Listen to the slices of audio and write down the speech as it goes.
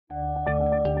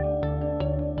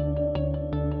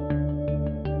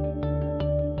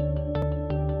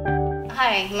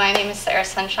Hi, my name is Sarah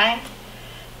Sunshine,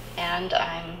 and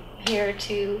I'm here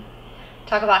to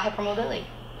talk about hypermobility.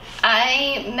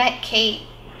 I met Kate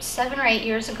 7 or 8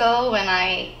 years ago when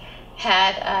I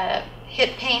had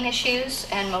hip pain issues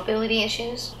and mobility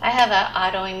issues. I have an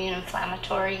autoimmune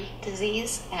inflammatory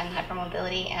disease and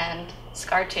hypermobility and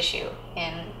scar tissue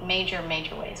in major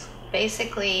ways.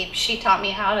 Basically, she taught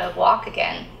me how to walk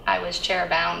again. I was chair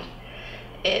bound.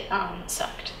 It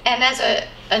sucked. And as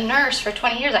a nurse for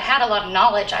 20 years, I had a lot of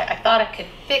knowledge. I thought I could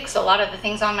fix a lot of the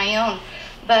things on my own,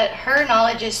 but her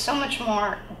knowledge is so much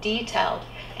more detailed,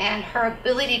 and her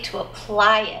ability to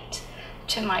apply it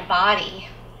to my body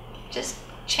just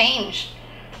changed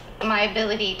my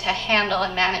ability to handle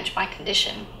and manage my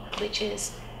condition, which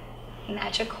is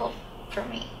magical for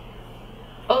me.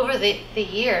 Over the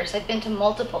years, I've been to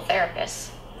multiple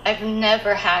therapists. I've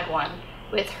never had one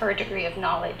with her degree of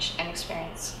knowledge and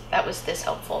experience that was this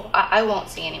helpful. I won't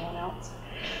see anyone else.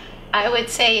 I would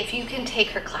say if you can take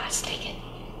her class, take it.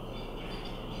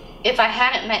 If I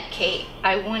hadn't met Kate,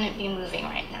 I wouldn't be moving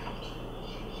right now.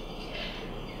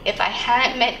 If I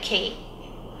hadn't met Kate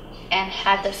and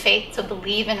had the faith to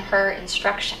believe in her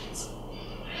instructions,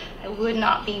 I would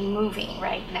not be moving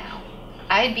right now.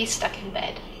 I'd be stuck in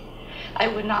bed. I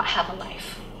would not have a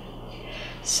life.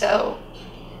 So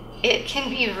it can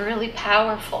be really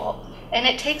powerful, and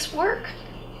it takes work,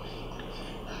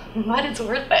 but it's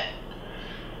worth it.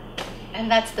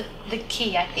 And that's the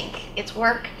key, I think. It's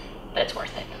work, but it's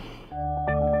worth it.